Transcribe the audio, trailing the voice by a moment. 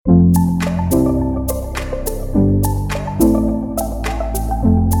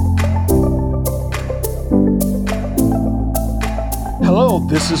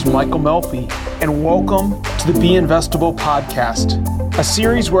This is Michael Melfi, and welcome to the Be Investable podcast, a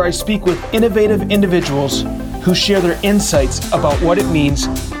series where I speak with innovative individuals who share their insights about what it means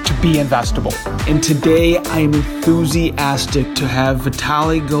to be investable. And today I am enthusiastic to have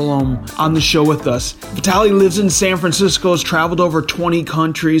Vitaly Golomb on the show with us. Vitaly lives in San Francisco, has traveled over 20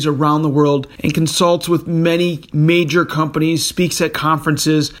 countries around the world, and consults with many major companies, speaks at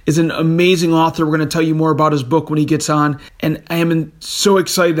conferences, is an amazing author. We're going to tell you more about his book when he gets on. And I am so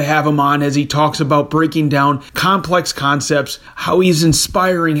excited to have him on as he talks about breaking down complex concepts, how he's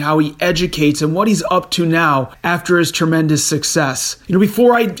inspiring, how he educates, and what he's up to now after his tremendous success.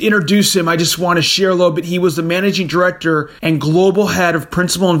 Before I introduce him, I just want to share a little bit. He was the managing director and global head of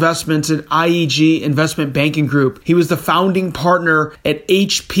principal investments at IEG Investment Banking Group. He was the founding partner at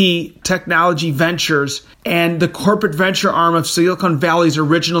HP Technology Ventures and the corporate venture arm of Silicon Valley's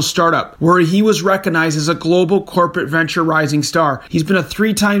original startup, where he was recognized as a global corporate venture rising star. He's been a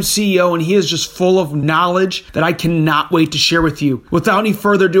 3-time CEO, and he is just full of knowledge that I cannot wait to share with you. Without any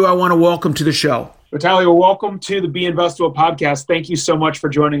further ado, I want to welcome to the show. Vitaly, welcome to the Be Investable podcast. Thank you so much for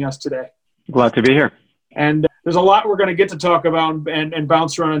joining us today. Glad to be here. And there's a lot we're going to get to talk about and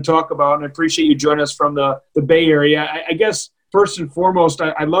bounce around and talk about, and I appreciate you joining us from the Bay Area. I guess first and foremost,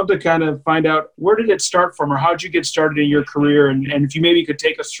 I'd love to kind of find out, where did it start from, or how did you get started in your career? And if you maybe could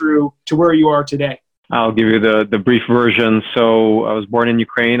take us through to where you are today. I'll give you the brief version. So I was born in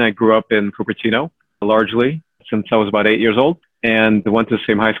Ukraine. I grew up in Cupertino, largely, since I was about 8 years old, and went to the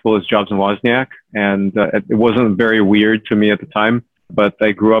same high school as Jobs and Wozniak. And it wasn't very weird to me at the time, but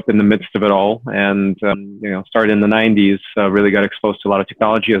I grew up in the midst of it all, and started in the 90s, really got exposed to a lot of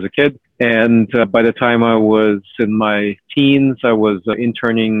technology as a kid. And by the time I was in my teens, I was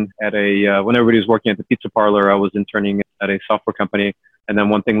interning at when everybody was working at the pizza parlor, I was interning at a software company. And then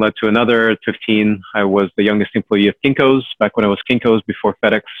one thing led to another. At 15, I was the youngest employee of Kinko's, back when it was Kinko's, before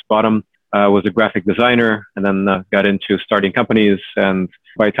FedEx bought them. I was a graphic designer, and then got into starting companies. And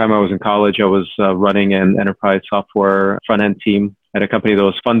by the time I was in college, I was running an enterprise software front-end team at a company that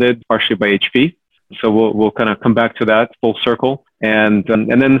was funded partially by HP. So we'll kind of come back to that full circle. And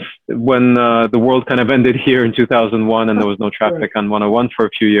then when the world kind of ended here in 2001 and there was no traffic on 101 for a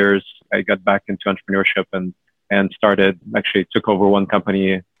few years, I got back into entrepreneurship and took over one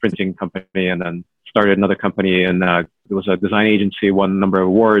company, printing company, and then started another company. And it was a design agency, won a number of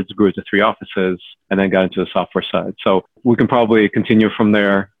awards, grew to 3 offices, and then got into the software side. So we can probably continue from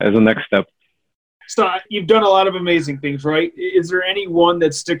there as a next step. So you've done a lot of amazing things, right? Is there any one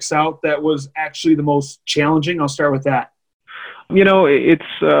that sticks out that was actually the most challenging? I'll start with that.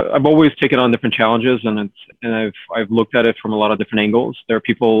 I've always taken on different challenges, and I've looked at it from a lot of different angles. There are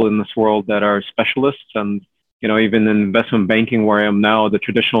people in this world that are specialists, and even in investment banking where I am now, the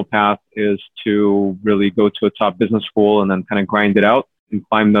traditional path is to really go to a top business school and then kind of grind it out and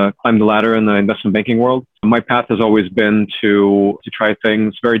climb the ladder in the investment banking world. My path has always been to try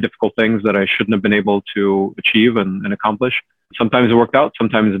things, very difficult things that I shouldn't have been able to achieve and accomplish. Sometimes it worked out,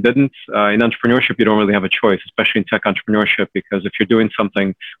 sometimes it didn't. In entrepreneurship, you don't really have a choice, especially in tech entrepreneurship, because if you're doing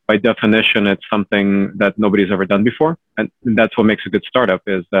something, by definition, it's something that nobody's ever done before. And that's what makes a good startup,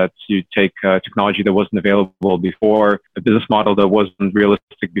 is that you take technology that wasn't available before, a business model that wasn't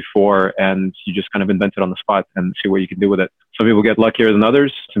realistic before, and you just kind of invent it on the spot and see what you can do with it. Some people get luckier than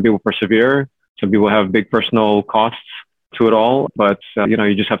others. Some people persevere. Some people have big personal costs to it all, but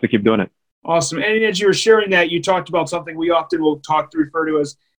you just have to keep doing it. Awesome. And as you were sharing that, you talked about something we often will refer to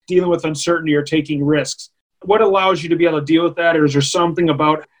as dealing with uncertainty or taking risks. What allows you to be able to deal with that? Or is there something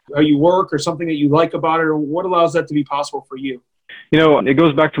about how you work or something that you like about it? Or what allows that to be possible for you? It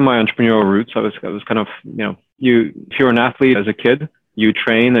goes back to my entrepreneurial roots. I was kind of, if you're an athlete as a kid, you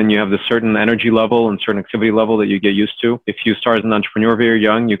train and you have this certain energy level and certain activity level that you get used to. If you start as an entrepreneur very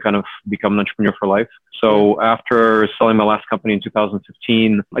young, you kind of become an entrepreneur for life. So after selling my last company in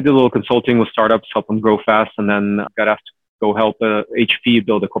 2015, I did a little consulting with startups, help them grow fast, and then got asked to go help HP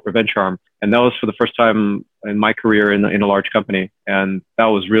build a corporate venture arm. And that was for the first time in my career in a large company. And that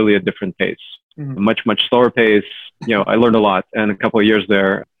was really a different pace, a much, much slower pace. I learned a lot in a couple of years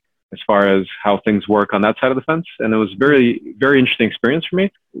there as far as how things work on that side of the fence. And it was very, very interesting experience for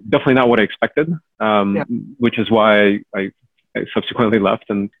me. Definitely not what I expected, which is why I subsequently left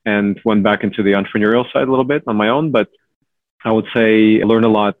and went back into the entrepreneurial side a little bit on my own. But I would say I learned a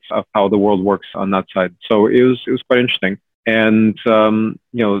lot of how the world works on that side. So it was quite interesting. And,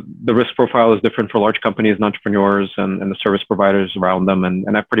 the risk profile is different for large companies and entrepreneurs and the service providers around them.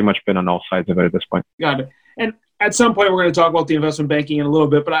 And I've pretty much been on all sides of it at this point. Got it. And At some point, we're going to talk about the investment banking in a little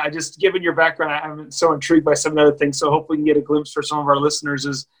bit, but I just, given your background, I'm so intrigued by some of the other things. So hopefully we can get a glimpse for some of our listeners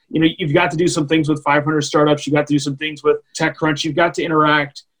is, you've got to do some things with 500 startups. You've got to do some things with TechCrunch. You've got to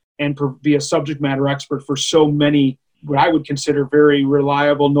interact and be a subject matter expert for so many, what I would consider very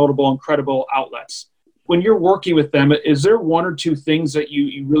reliable, notable, and credible outlets. When you're working with them, is there one or two things that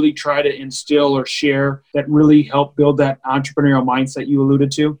you really try to instill or share that really help build that entrepreneurial mindset you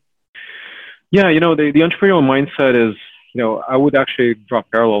alluded to? Yeah, the entrepreneurial mindset is, I would actually draw a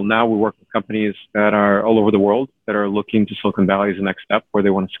parallel. Now we work with companies that are all over the world that are looking to Silicon Valley as the next step where they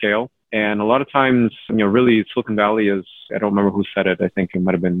want to scale. And a lot of times, really Silicon Valley is, I don't remember who said it. I think it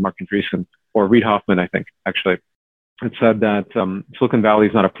might have been Mark Andreessen or Reid Hoffman, I think, actually. It said that Silicon Valley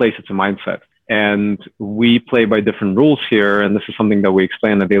is not a place, it's a mindset. And we play by different rules here. And this is something that we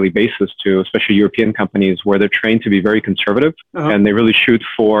explain on a daily basis to, especially European companies where they're trained to be very conservative and they really shoot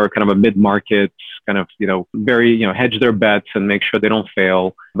for kind of a mid-market kind of, very, hedge their bets and make sure they don't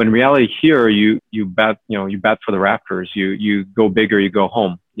fail. But in reality here, you bet for the rafters, you go big or you go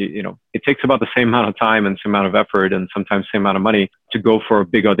home. It takes about the same amount of time and same amount of effort and sometimes same amount of money to go for a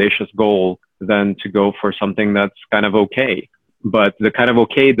big audacious goal than to go for something that's kind of okay. But the kind of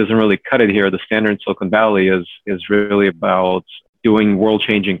okay doesn't really cut it here. The standard in Silicon Valley is really about doing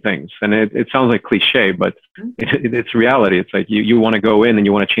world-changing things. And it sounds like cliche, but it's reality. It's like you want to go in and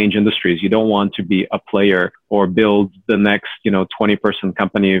you want to change industries. You don't want to be a player or build the next, 20-person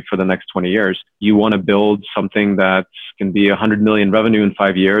company for the next 20 years. You want to build something that can be 100 million revenue in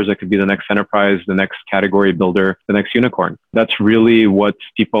 5 years. It could be the next enterprise, the next category builder, the next unicorn. That's really what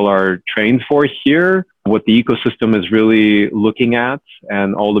people are trained for here, what the ecosystem is really looking at,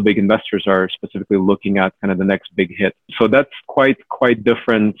 and all the big investors are specifically looking at kind of the next big hit. So that's quite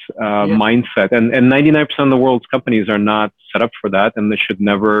different mindset. And 99% of the world's companies are not set up for that, and they should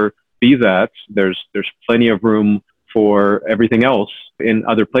never be that. There's plenty of room for everything else in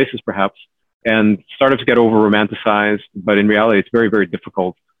other places, perhaps. And startups get over romanticized, but in reality, it's very, very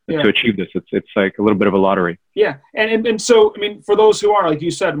difficult to achieve this. It's like a little bit of a lottery. Yeah. And so, for those who are, like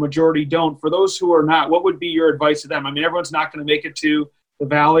you said, majority don't, for those who are not, what would be your advice to them? Everyone's not going to make it to the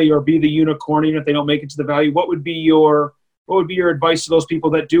valley or be the unicorn, even if they don't make it to the valley. What would be your advice to those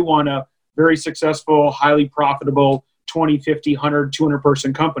people that do want a very successful, highly profitable 20, 50, 100, 200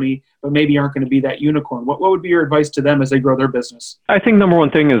 person company, but maybe aren't going to be that unicorn? What would be your advice to them as they grow their business? I think number one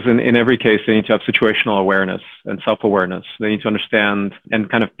thing is in every case, they need to have situational awareness and self-awareness. They need to understand and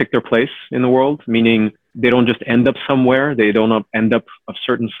kind of pick their place in the world, meaning they don't just end up somewhere. They don't end up of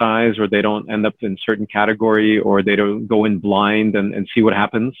certain size, or they don't end up in certain category, or they don't go in blind and see what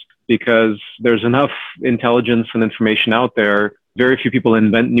happens, because there's enough intelligence and information out there. Very few people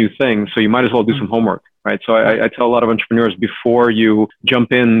invent new things, so you might as well do some homework, right? So I tell a lot of entrepreneurs, before you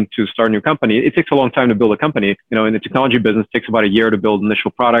jump in to start a new company, it takes a long time to build a company. In the technology business, it takes about a year to build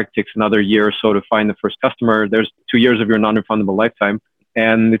initial product, it takes another year or so to find the first customer. There's 2 years of your non-refundable lifetime,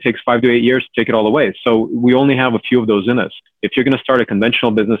 and it takes 5 to 8 years to take it all away. So we only have a few of those in us. If you're going to start a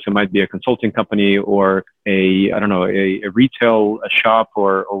conventional business, it might be a consulting company or a retail, a shop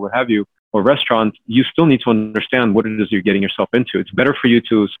or what have you, or restaurant. You still need to understand what it is you're getting yourself into. It's better for you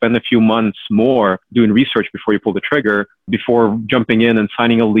to spend a few months more doing research before you pull the trigger, before jumping in and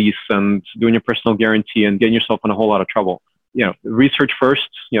signing a lease and doing your personal guarantee and getting yourself in a whole lot of trouble. Research first,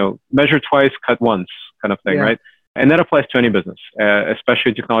 measure twice, cut once kind of thing, right? And that applies to any business,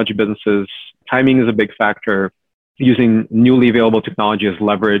 especially technology businesses. Timing is a big factor. Using newly available technology as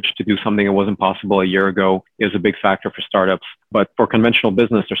leverage to do something that wasn't possible a year ago is a big factor for startups. But for conventional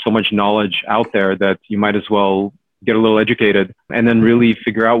business, there's so much knowledge out there that you might as well get a little educated and then really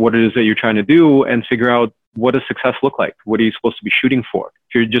figure out what it is that you're trying to do and figure out, what does success look like? What are you supposed to be shooting for?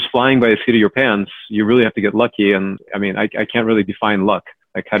 If you're just flying by the seat of your pants, you really have to get lucky. And I can't really define luck.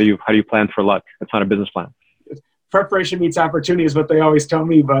 Like, how do you plan for luck? That's not a business plan. Preparation meets opportunity is what they always tell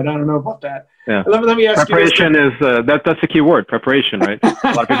me, but I don't know about that. Yeah. Let me ask preparation you. That's the key word, preparation, right?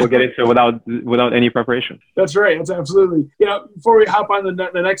 A lot of people get into it without any preparation. That's right. That's absolutely. Before we hop on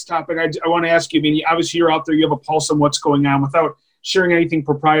the next topic, I want to ask you, obviously you're out there, you have a pulse on what's going on without sharing anything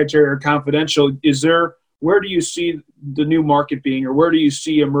proprietary or confidential. Where do you see the new market being, or where do you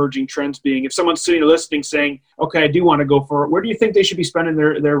see emerging trends being? If someone's sitting listening saying, okay, I do want to go for it, where do you think they should be spending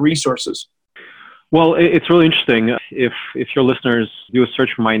their resources? Well, it's really interesting. If your listeners do a search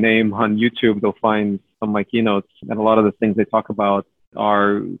for my name on YouTube, they'll find some of my keynotes, and a lot of the things they talk about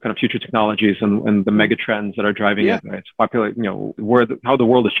are kind of future technologies and the mega trends that are driving it. Right? It's how the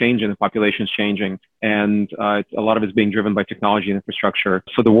world is changing, the population is changing, and a lot of it's being driven by technology and infrastructure.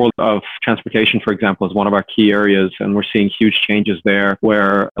 So the world of transportation, for example, is one of our key areas, and we're seeing huge changes there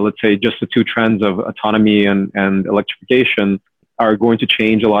where, let's say, just the two trends of autonomy and electrification are going to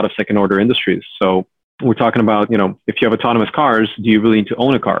change a lot of second order industries. So we're talking about, if you have autonomous cars, do you really need to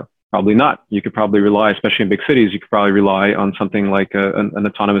own a car? Probably not. You could probably rely, especially in big cities, you could probably rely on something like an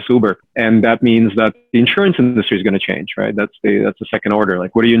autonomous Uber. And that means that the insurance industry is going to change, right? That's the second order.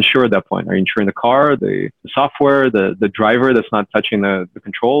 Like, what do you insure at that point? Are you insuring the car, the software, the driver that's not touching the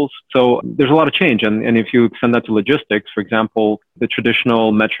controls? So there's a lot of change. And if you extend that to logistics, for example, the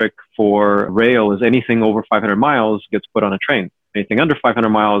traditional metric for rail is anything over 500 miles gets put on a train. Anything under 500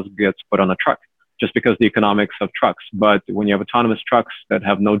 miles gets put on a truck, just because the economics of trucks. But when you have autonomous trucks that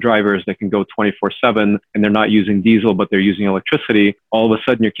have no drivers, that can go 24/7, and they're not using diesel, but they're using electricity, all of a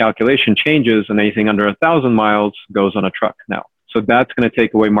sudden your calculation changes, and anything under 1,000 miles goes on a truck now. So that's going to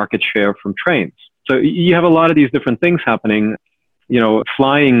take away market share from trains. So you have a lot of these different things happening.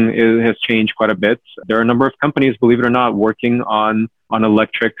 Flying has changed quite a bit. There are a number of companies, believe it or not, working on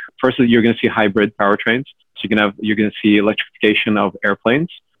electric. First, you're going to see hybrid powertrains. So you're going to see electrification of airplanes,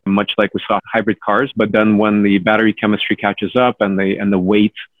 much like we saw hybrid cars. But then when the battery chemistry catches up and the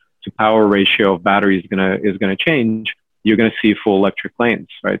weight to power ratio of batteries is going to change, you're going to see full electric planes,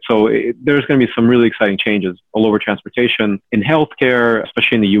 right? So there's going to be some really exciting changes all over transportation. In healthcare,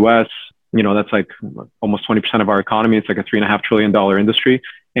 especially in the US, that's like almost 20% of our economy. It's like a $3.5 trillion industry.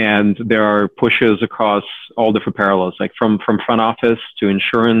 And there are pushes across all different parallels, like from front office to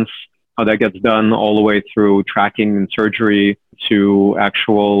insurance, how that gets done, all the way through tracking and surgery to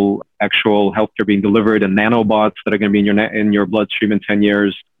actual healthcare being delivered, and nanobots that are going to be in your bloodstream in 10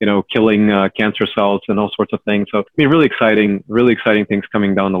 years, killing cancer cells and all sorts of things. So, really exciting things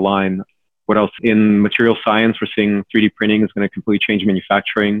coming down the line. What else? In material science, we're seeing 3D printing is going to completely change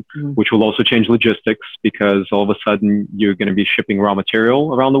manufacturing, which will also change logistics, because all of a sudden you're going to be shipping raw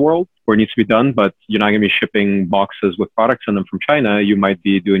material around the world where it needs to be done, but you're not going to be shipping boxes with products in them from China. You might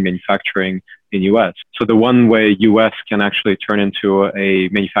be doing manufacturing in US. So the one way US can actually turn into a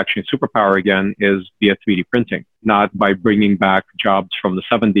manufacturing superpower again is via 3D printing, not by bringing back jobs from the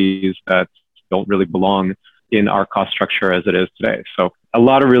 70s that don't really belong in our cost structure as it is today. So a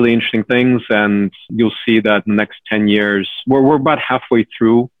lot of really interesting things, and you'll see that in the next 10 years, we're about halfway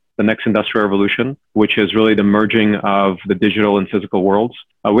through the next industrial revolution, which is really the merging of the digital and physical worlds.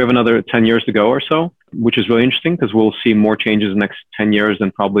 We have another 10 years to go or so, which is really interesting because we'll see more changes in the next 10 years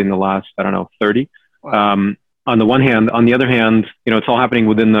than probably in the last, 30. Wow. On the one hand. On the other hand, it's all happening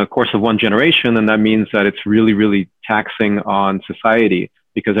within the course of one generation, and that means that it's really, really taxing on society,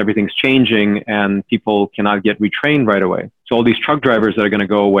 because everything's changing and people cannot get retrained right away. So all these truck drivers that are going to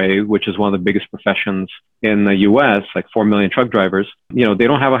go away, which is one of the biggest professions in the US, like 4 million truck drivers, they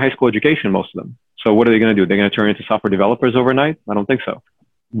don't have a high school education, most of them. So what are they going to do? They're going to turn into software developers overnight? I don't think so.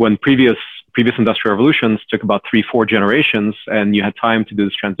 When previous industrial revolutions took about 3-4 generations, and you had time to do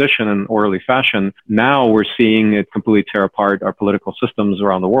this transition in orderly fashion, now we're seeing it completely tear apart our political systems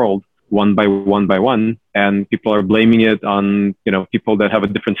around the world, one by one, and people are blaming it on, people that have a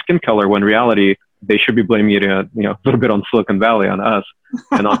different skin color, when in reality, they should be blaming it, a little bit on Silicon Valley, on us,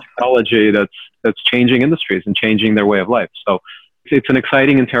 and on technology that's changing industries and changing their way of life. So it's an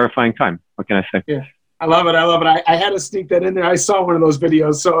exciting and terrifying time. What can I say? Yeah, I love it. I had to sneak that in there. I saw one of those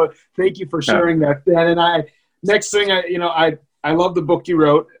videos, so thank you for sharing that. And I love the book you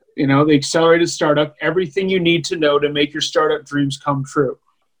wrote, The Accelerated Startup, Everything You Need to Know to Make Your Startup Dreams Come True.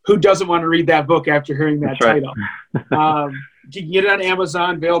 Who doesn't want to read that book after hearing that title? You can get it on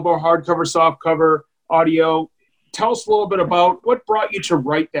Amazon, available hardcover, softcover, audio. Tell us a little bit about what brought you to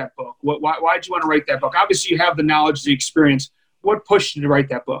write that book. Why did you want to write that book? Obviously, you have the knowledge, the experience. What pushed you to write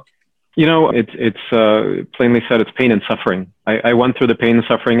that book? It's plainly said, it's pain and suffering. I went through the pain and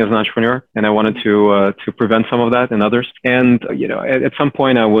suffering as an entrepreneur, and I wanted to prevent some of that in others. And, at some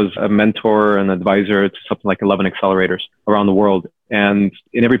point I was a mentor and advisor to something like 11 accelerators around the world. And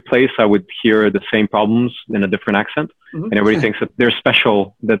in every place I would hear the same problems in a different accent. Mm-hmm. And everybody thinks that they're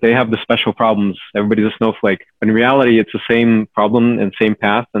special, that they have the special problems. Everybody's a snowflake. But in reality, it's the same problem and same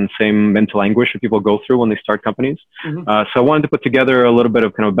path and same mental anguish that people go through when they start companies. Mm-hmm. So I wanted to put together a little bit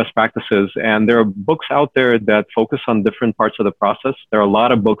of kind of best practices. And there are books out there that focus on different parts of the process. There are a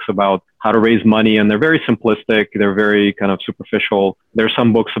lot of books about how to raise money, and they're very simplistic. They're very kind of superficial. There are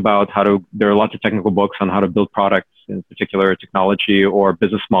some books about there are lots of technical books on how to build products, in particular technology or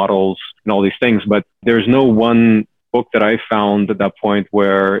business models and all these things. But there's no one book that I found at that point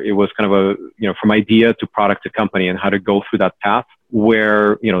where it was kind of from idea to product to company and how to go through that path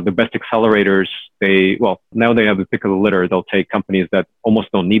where, the best accelerators, now they have the pick of the litter. They'll take companies that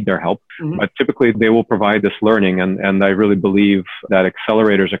almost don't need their help, but typically they will provide this learning. And I really believe that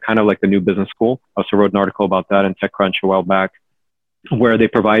accelerators are kind of like the new business school. I also wrote an article about that in TechCrunch a while back, where they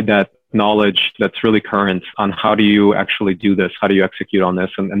provide that knowledge that's really current on how do you actually do this? How do you execute on this?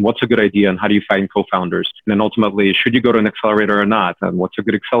 And what's a good idea? And how do you find co-founders? And then ultimately, should you go to an accelerator or not? And what's a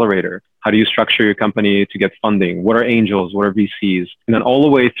good accelerator? How do you structure your company to get funding? What are angels? What are VCs? And then all the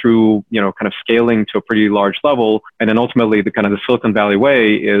way through, kind of scaling to a pretty large level. And then ultimately, the kind of the Silicon Valley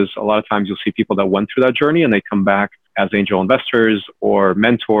way is a lot of times you'll see people that went through that journey and they come back as angel investors or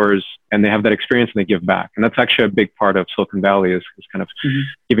mentors, and they have that experience and they give back. And that's actually a big part of Silicon Valley is kind of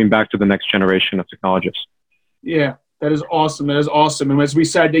giving back to the next generation of technologists. Yeah, that is awesome. That is awesome. And as we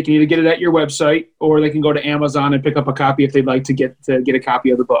said, they can either get it at your website or they can go to Amazon and pick up a copy if they'd like to get a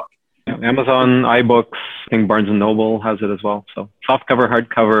copy of the book. Yeah, Amazon, iBooks, I think Barnes & Noble has it as well. So softcover,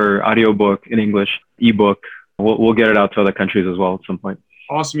 hardcover, audiobook in English, ebook. We'll get it out to other countries as well at some point.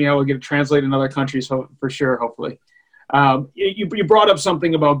 Awesome. Yeah, we'll get it translated in other countries for sure, hopefully. You brought up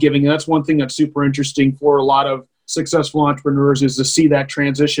something about giving, and that's one thing that's super interesting for a lot of successful entrepreneurs is to see that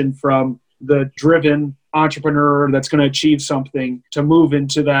transition from the driven entrepreneur that's going to achieve something to move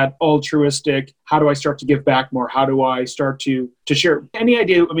into that altruistic, how do I start to give back more? How do I start to share? Any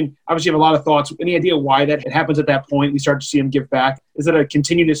idea? I mean, obviously you have a lot of thoughts. Any idea why that it happens at that point? We start to see them give back. Is it a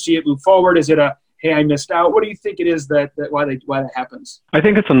continue to see it move forward? Is it a, hey, I missed out? What do you think it is that why that happens? I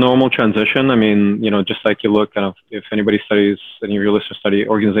think it's a normal transition. I mean, just like you look kind of, if anybody studies, any of your listeners study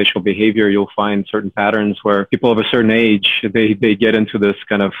organizational behavior, you'll find certain patterns where people of a certain age, they get into this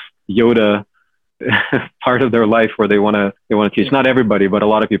kind of Yoda part of their life where they want to teach. Not everybody, but a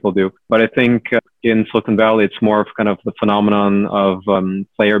lot of people do. But I think in Silicon Valley, it's more of kind of the phenomenon of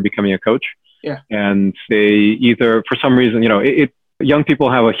player becoming a coach. Yeah. And they either, for some reason, young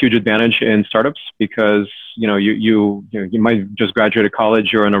people have a huge advantage in startups because, you might just graduate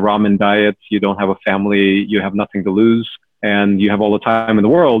college, you're on a ramen diet, you don't have a family, you have nothing to lose, and you have all the time in the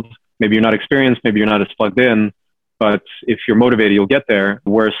world. Maybe you're not experienced, maybe you're not as plugged in, but if you're motivated, you'll get there.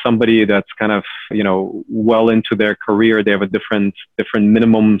 Whereas somebody that's kind of, well into their career, they have a different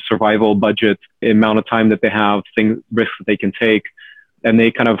minimum survival budget, amount of time that they have, risks that they can take. And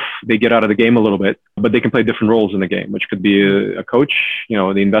they get out of the game a little bit, but they can play different roles in the game, which could be a coach,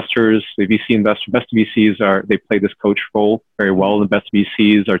 the investors, the VC investor, best VCs they play this coach role very well. The best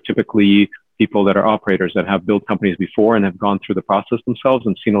VCs are typically people that are operators that have built companies before and have gone through the process themselves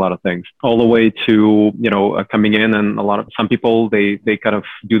and seen a lot of things, all the way to, coming in, and some people, they kind of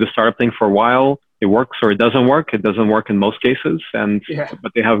do the startup thing for a while. It works or it doesn't work. It doesn't work in most cases,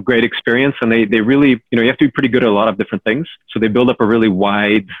 but they have great experience, and they really, you have to be pretty good at a lot of different things. So they build up a really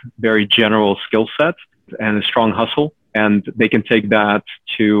wide, very general skill set and a strong hustle, and they can take that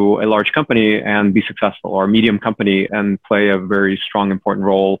to a large company and be successful, or a medium company and play a very strong, important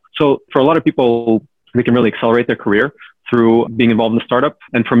role. So for a lot of people, they can really accelerate their career through being involved in the startup.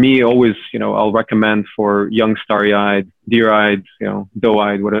 And for me, always, I'll recommend for young, starry-eyed, deer-eyed,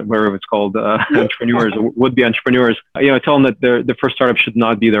 doe-eyed, whatever it's called, entrepreneurs, would-be entrepreneurs, I tell them that their first startup should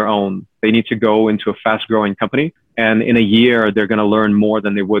not be their own. They need to go into a fast-growing company. And in a year, they're going to learn more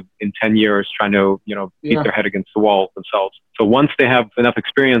than they would in 10 years trying to, beat their head against the wall themselves. So once they have enough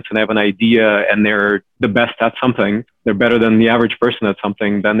experience and they have an idea and they're the best at something, they're better than the average person at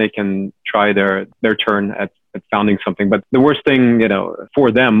something, then they can try their turn at founding something. But the worst thing,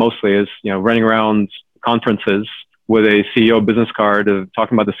 for them mostly is, running around conferences with a CEO business card of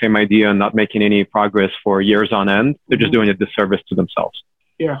talking about the same idea and not making any progress for years on end. They're just doing a disservice to themselves.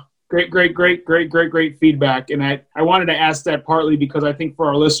 Yeah. Great feedback. And I wanted to ask that partly because I think for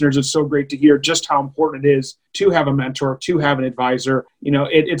our listeners, it's so great to hear just how important it is to have a mentor, to have an advisor.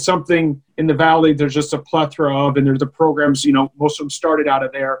 It's something in the Valley, there's just a plethora of, and there's the programs, most of them started out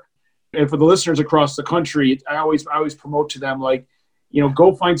of there. And for the listeners across the country, I always promote to them,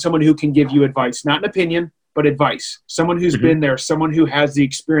 go find someone who can give you advice, not an opinion, but advice. Someone who's been there, someone who has the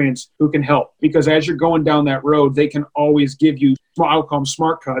experience, who can help. Because as you're going down that road, they can always give you, I'll call them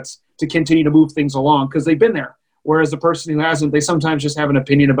smart cuts, to continue to move things along because they've been there. Whereas the person who hasn't, they sometimes just have an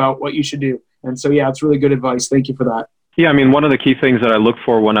opinion about what you should do. And so, yeah, it's really good advice. Thank you for that. Yeah, I mean, one of the key things that I look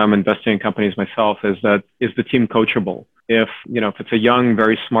for when I'm investing in companies myself is the team coachable? If it's a young,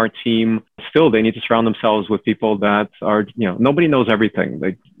 very smart team, still they need to surround themselves with people that are, nobody knows everything.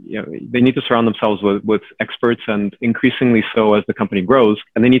 They need to surround themselves with experts, and increasingly so as the company grows,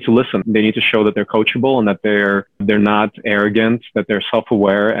 and they need to listen. They need to show that they're coachable and that they're not arrogant, that they're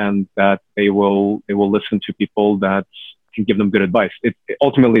self-aware, and that they will listen to people that can give them good advice.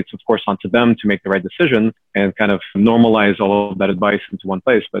 Ultimately, it's of course onto them to make the right decision and kind of normalize all of that advice into one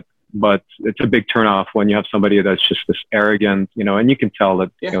place. But it's a big turnoff when you have somebody that's just this arrogant, and you can tell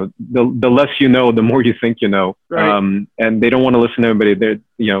that, the less you know, the more you think you know. Right. And they don't want to listen to everybody. They're,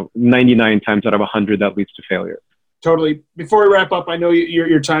 99 times out of 100, that leads to failure. Totally. Before we wrap up, I know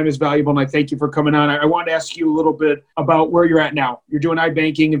your time is valuable, and I thank you for coming on. I wanted to ask you a little bit about where you're at now. You're doing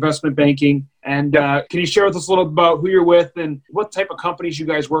iBanking, investment banking, and can you share with us a little about who you're with and what type of companies you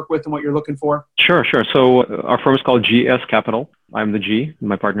guys work with and what you're looking for? Sure. So our firm is called GS Capital. I'm the G, and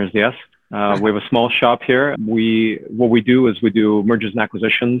my partner is the S. We have a small shop here. What we do is we do mergers and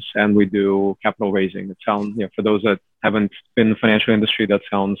acquisitions, and we do capital raising. It sounds, for those that haven't been in the financial industry, that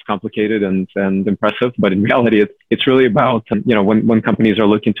sounds complicated and impressive, but in reality, it's really about, when companies are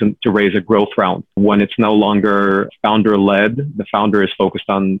looking to raise a growth round, when it's no longer founder-led, the founder is focused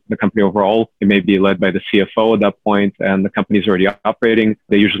on the company overall. It may be led by the CFO at that point, and the company's already operating.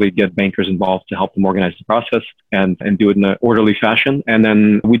 They usually get bankers involved to help them organize the process and do it in an orderly fashion. And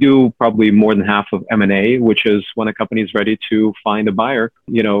then we do probably more than half of M&A, which is when a company is ready to find a buyer.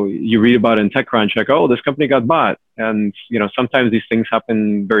 You read about it in TechCrunch, like, oh, this company got bought. And, sometimes these things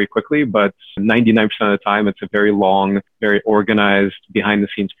happen very quickly, but 99% of the time, it's a very long, very organized, behind the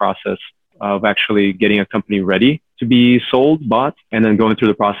scenes process of actually getting a company ready to be sold, bought, and then going through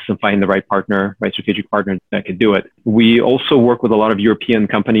the process and finding the right partner, right strategic partner that could do it. We also work with a lot of European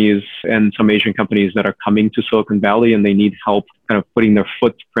companies and some Asian companies that are coming to Silicon Valley, and they need help kind of putting their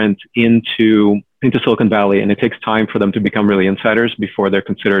footprint into Silicon Valley. And it takes time for them to become really insiders before they're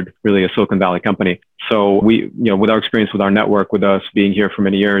considered really a Silicon Valley company. So we, with our experience with our network, with us being here for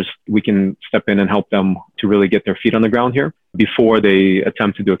many years, we can step in and help them to really get their feet on the ground here before they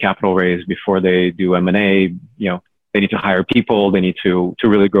attempt to do a capital raise, before they do M&A. They need to hire people. They need to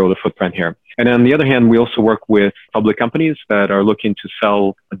really grow the footprint here. And on the other hand, we also work with public companies that are looking to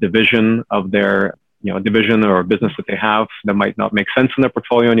sell a division of their, a division or a business that they have that might not make sense in their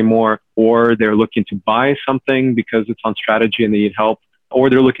portfolio anymore, or they're looking to buy something because it's on strategy and they need help, or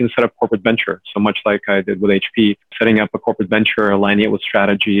they're looking to set up corporate venture. So much like I did with HP, setting up a corporate venture, aligning it with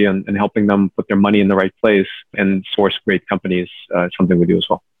strategy and helping them put their money in the right place and source great companies, something we do as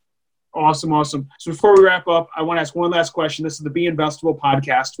well. Awesome. So before we wrap up, I want to ask one last question. This is the Be Investable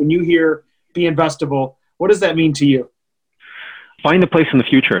podcast. When you hear Be Investable, what does that mean to you? Find a place in the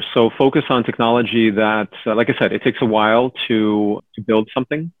future. So focus on technology that, like I said, it takes a while to build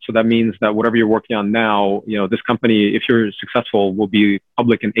something. So that means that whatever you're working on now, this company, if you're successful, will be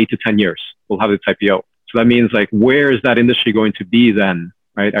public in 8 to 10 years. We'll have its IPO. So that means like, where is that industry going to be then,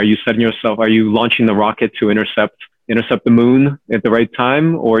 right? Are you launching the rocket to intercept the moon at the right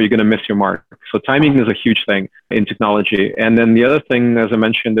time, or are you going to miss your mark? So timing is a huge thing in technology. And then the other thing, as I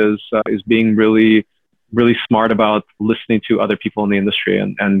mentioned, is being really, really smart about listening to other people in the industry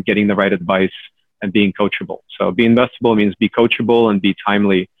and getting the right advice and being coachable. So be investable means be coachable and be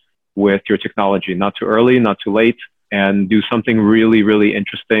timely with your technology, not too early, not too late, and do something really, really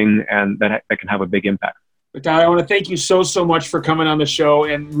interesting and that can have a big impact. Vitaly, I want to thank you so much for coming on the show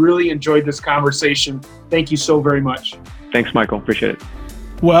and really enjoyed this conversation. Thank you so very much. Thanks, Michael. Appreciate it.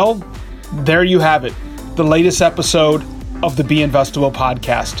 Well, there you have it, the latest episode of the Be Investable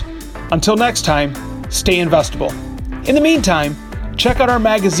podcast. Until next time, stay investable. In the meantime, check out our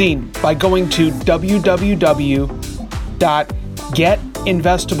magazine by going to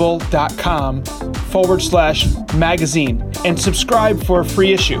www.getinvestable.com/magazine and subscribe for a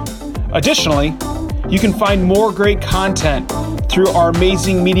free issue. Additionally, you can find more great content through our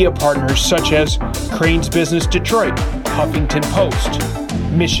amazing media partners such as Crane's Business Detroit, Huffington Post,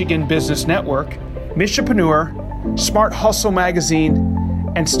 Michigan Business Network, Michipreneur, Smart Hustle Magazine,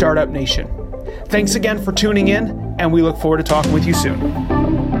 and Startup Nation. Thanks again for tuning in, and we look forward to talking with you soon.